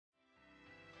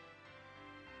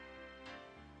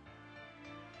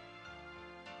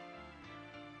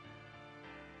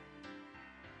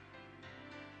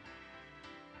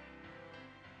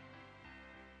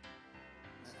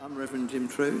I'm Reverend Jim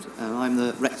Trood, and I'm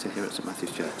the Rector here at St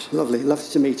Matthews Church. Lovely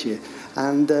to meet you.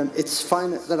 And it's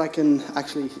fine that I can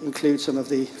actually include some of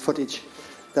the footage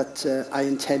that I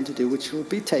intend to do, which will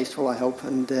be tasteful, I hope.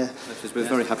 And we're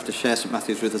very happy to share St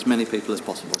Matthews with as many people as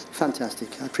possible.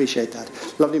 Fantastic, I appreciate that.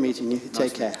 Lovely meeting you.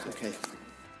 Take care. Okay.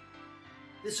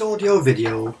 This audio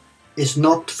video is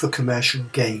not for commercial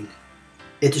gain.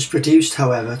 It is produced,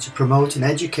 however, to promote an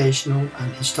educational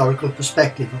and historical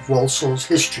perspective of Walsall's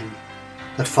history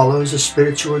that follows a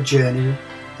spiritual journey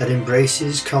that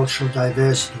embraces cultural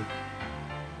diversity.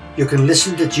 You can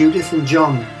listen to Judith and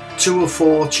John, two of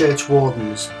four church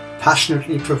wardens,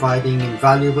 passionately providing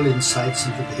invaluable insights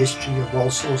into the history of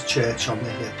Walsall's church on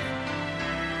the hill.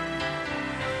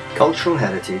 Cultural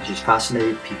heritage has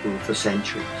fascinated people for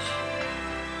centuries.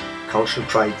 Cultural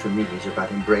pride for me is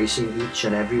about embracing each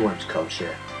and everyone's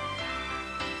culture.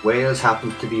 Wales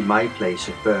happens to be my place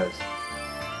of birth,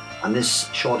 and this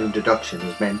short introduction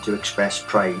is meant to express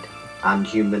pride and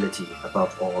humility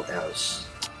above all else.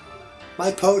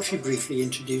 My poetry briefly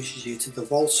introduces you to the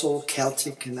Walsall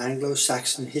Celtic and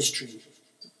Anglo-Saxon history,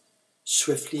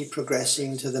 swiftly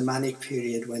progressing to the Manic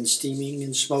period when steaming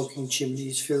and smoking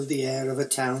chimneys filled the air of a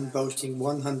town boasting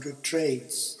 100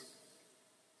 trades.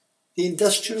 The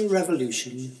Industrial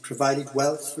Revolution provided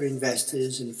wealth for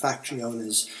investors and factory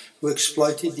owners who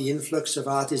exploited the influx of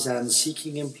artisans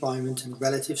seeking employment and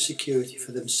relative security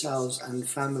for themselves and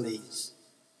families.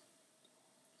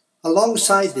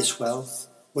 Alongside this wealth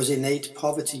was innate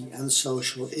poverty and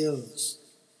social ills.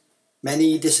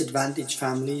 Many disadvantaged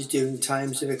families during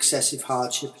times of excessive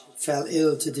hardship fell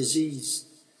ill to disease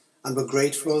and were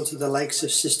grateful to the likes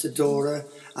of Sister Dora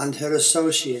and her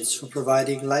associates for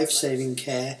providing life-saving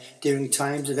care during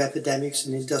times of epidemics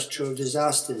and industrial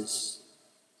disasters.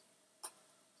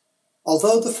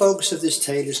 Although the focus of this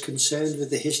tale is concerned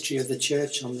with the history of the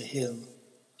church on the hill,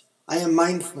 I am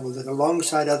mindful that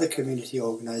alongside other community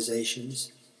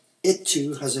organisations, it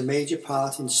too has a major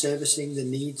part in servicing the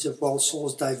needs of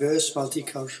Walsall's diverse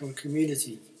multicultural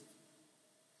community.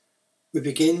 We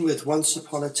begin with once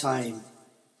upon a time,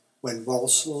 when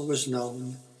Walsall was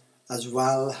known as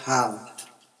Walsall.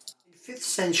 In 5th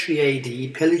century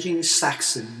AD, pillaging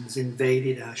Saxons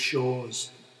invaded our shores,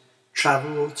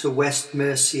 travelled to West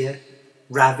Mercia,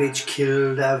 ravaged,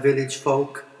 killed our village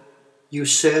folk,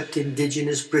 usurped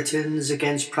indigenous Britons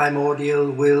against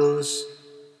primordial wills,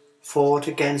 fought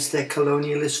against their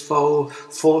colonialist foe,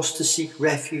 forced to seek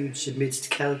refuge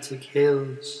amidst Celtic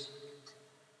hills.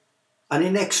 An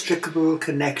inextricable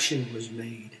connection was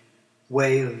made.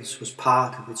 Wales was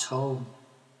part of its home.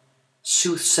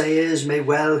 Soothsayers may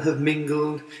well have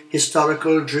mingled,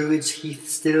 historical Druids' heath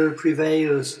still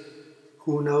prevails.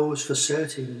 Who knows for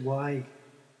certain why?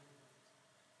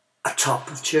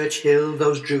 Atop of Church Hill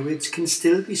those Druids can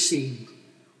still be seen,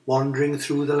 wandering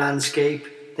through the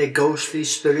landscape, their ghostly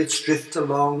spirits drift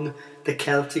along, the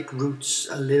Celtic roots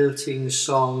a lilting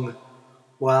song.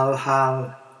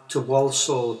 Walhall, to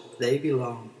Walsall they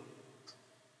belong.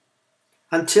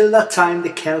 Until that time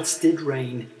the Celts did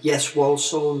reign. Yes,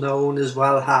 Walsall, known as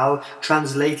Walhall,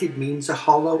 translated means a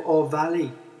hollow or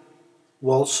valley.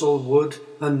 Walsall wood,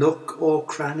 a nook or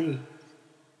cranny.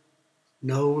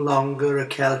 No longer a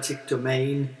Celtic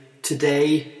domain.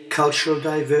 Today, cultural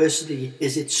diversity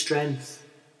is its strength,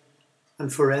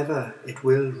 and forever it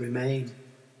will remain.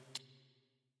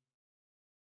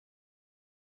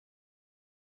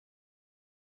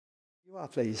 You are,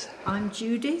 please. I'm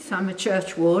Judith, I'm a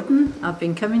church warden. I've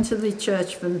been coming to the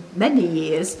church for many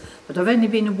years, but I've only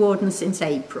been a warden since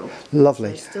April.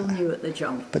 Lovely. So still new at the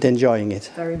job. But enjoying it.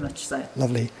 Very much so.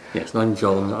 Lovely. Yes, and I'm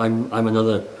John. I'm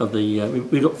another of the...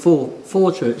 we've got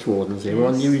four church wardens here. Yes.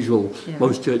 We're unusual. Yeah.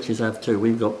 Most churches have two.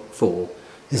 We've got four.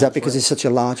 Is that because it's such a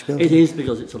large building? It is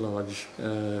because it's a large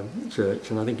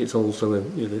church, and I think it's also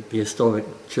the historic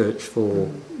church for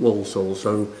Walsall.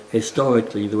 So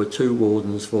historically there were two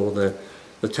wardens for the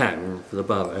town, for the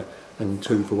borough, and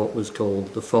two for what was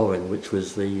called the foreign, which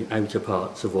was the outer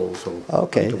parts of Walsall.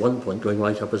 Okay. At one point going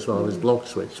right up as far as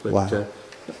Bloxwich, but wow.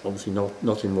 Obviously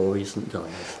not in more recent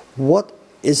times. What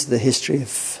is the history of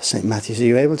St Matthews? Are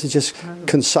you able to just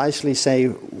concisely say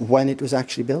when it was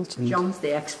actually built? John's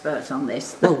the expert on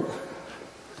this. Well,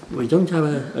 we don't have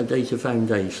a date of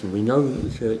foundation. We know that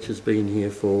the church has been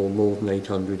here for more than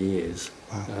 800 years.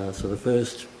 Wow. So the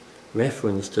first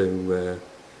reference to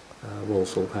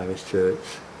Walsall Parish Church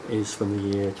is from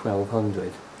the year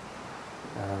 1200.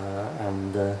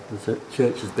 And the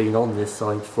church has been on this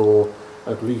site for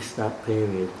at least that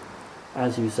period.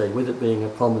 As you say, with it being a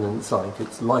prominent site,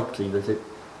 it's likely that it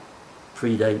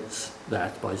predates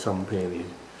that by some period.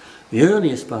 The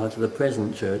earliest part of the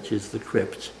present church is the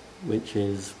crypt, which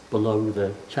is below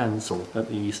the chancel at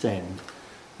the east end,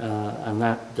 and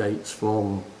that dates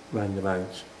from round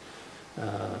about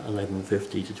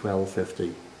 1150 to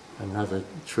 1250, and has a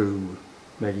true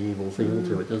medieval feel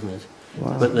to it, doesn't it?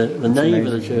 Wow. But the nave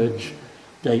of the church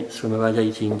dates from about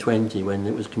 1820, when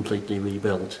it was completely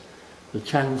rebuilt. The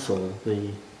chancel, the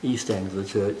east end of the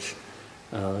church,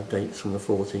 dates from the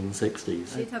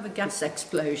 1460s. We did have a gas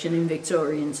explosion in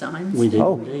Victorian times. We did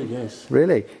Oh. indeed, yes.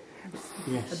 Really?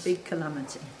 Yes. A big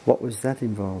calamity. What was that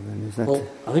involved in? Is that Well,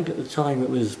 I think at the time it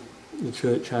was the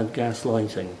church had gas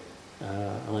lighting,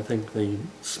 and I think they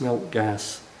smelt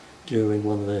gas during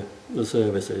one of the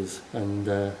services and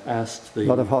asked the... a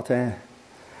lot of hot air?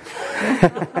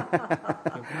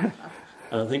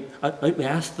 I think they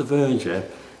asked the verger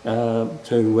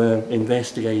to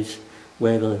investigate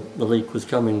where the leak was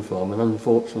coming from, and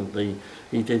unfortunately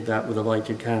he did that with a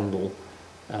lighted candle.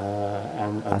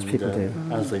 As people do.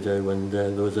 As they do, and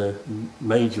there was a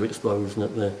major explosion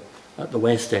at the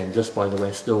west end, just by the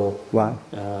west door. Wow.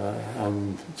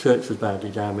 And the church was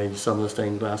badly damaged, some of the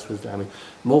stained glass was damaged.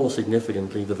 More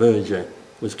significantly, the verger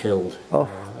was killed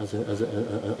as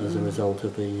a result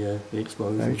of the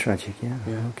explosion. Very tragic, yeah.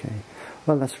 Yeah. Okay.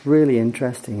 Well, that's really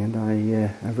interesting, and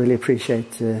I really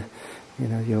appreciate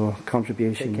your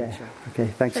contribution. Take care. Okay,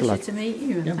 thanks a lot. Pleasure to meet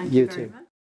you, and thank You you very too. much.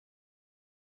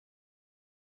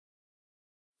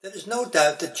 There is no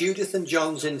doubt that Judith and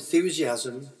John's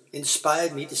enthusiasm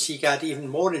inspired me to seek out even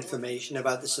more information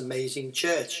about this amazing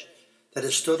church that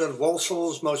has stood on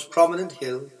Walsall's most prominent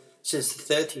hill since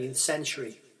the 13th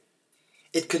century.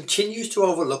 It continues to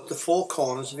overlook the four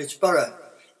corners of its borough,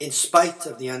 in spite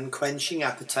of the unquenching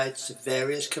appetites of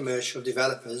various commercial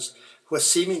developers who are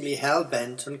seemingly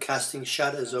hell-bent on casting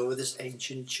shadows over this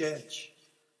ancient church.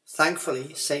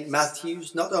 Thankfully, St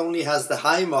Matthews not only has the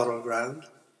high moral ground,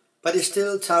 but it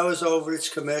still towers over its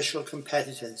commercial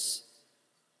competitors,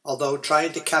 although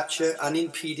trying to capture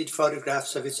unimpeded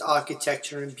photographs of its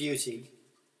architecture and beauty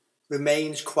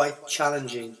remains quite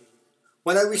challenging.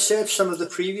 When I researched some of the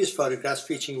previous photographs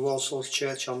featuring Walsall's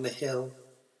church on the hill,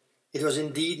 it was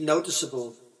indeed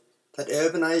noticeable that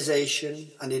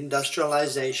urbanisation and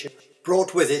industrialisation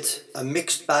brought with it a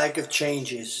mixed bag of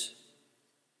changes.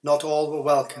 Not all were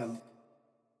welcome.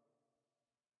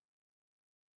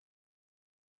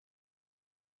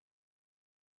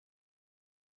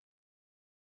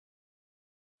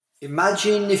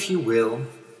 Imagine, if you will,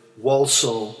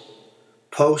 Walsall,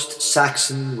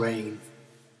 post-Saxon reign.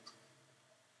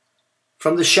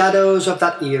 From the shadows of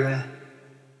that era,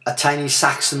 a tiny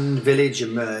Saxon village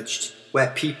emerged, where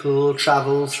people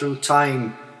travelled through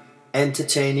time,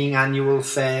 entertaining annual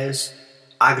fairs,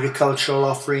 agricultural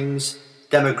offerings,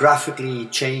 demographically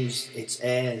changed its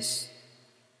heirs.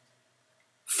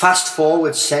 Fast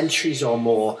forward centuries or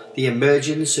more, the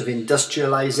emergence of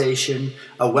industrialisation,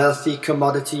 a wealthy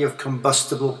commodity of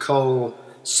combustible coal,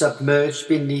 submerged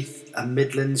beneath a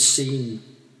Midland scene,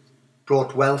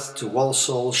 brought wealth to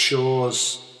Walsall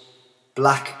shores,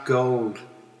 black gold,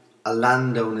 a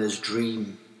landowner's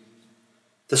dream.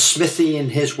 The smithy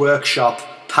in his workshop,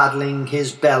 paddling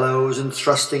his bellows and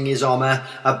thrusting his armour,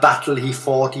 a battle he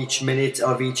fought each minute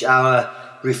of each hour,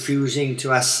 refusing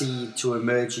to accede to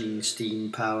emerging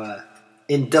steam power.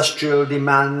 Industrial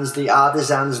demands, the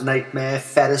artisan's nightmare,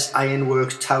 ferrous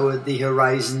ironworks towered the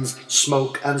horizons,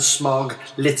 smoke and smog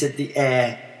littered the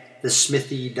air, the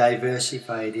smithy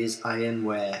diversified his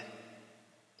ironware.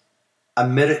 A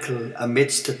miracle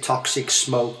amidst the toxic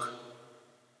smoke,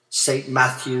 St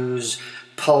Matthews'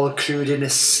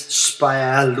 pulchritudinous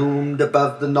spire loomed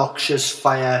above the noxious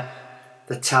fire.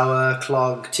 The tower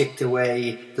clog ticked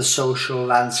away, the social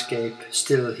landscape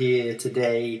still here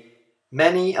today.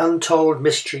 Many untold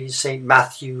mysteries St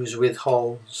Matthews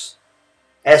withholds,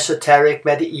 esoteric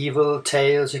medieval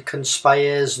tales it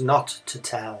conspires not to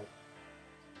tell.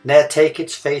 Ne'er take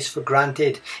its face for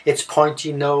granted, its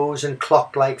pointy nose and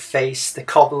clock-like face, the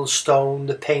cobbled stone,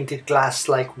 the painted glass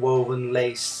like woven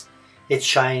lace, it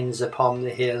shines upon the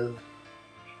hill.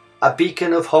 A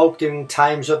beacon of hope during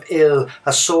times of ill,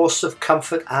 a source of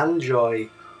comfort and joy,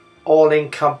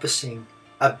 all-encompassing,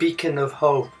 a beacon of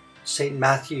hope, St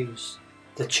Matthews,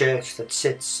 the church that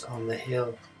sits on the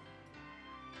hill.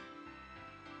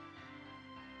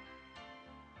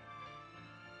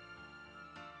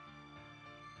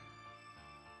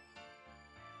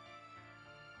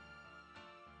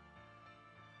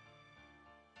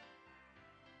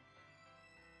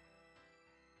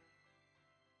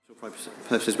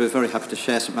 Purposes, we're very happy to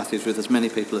share St Matthews with as many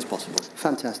people as possible.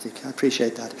 Fantastic. I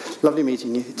appreciate that. Lovely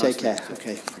meeting you. Take care.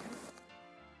 Okay.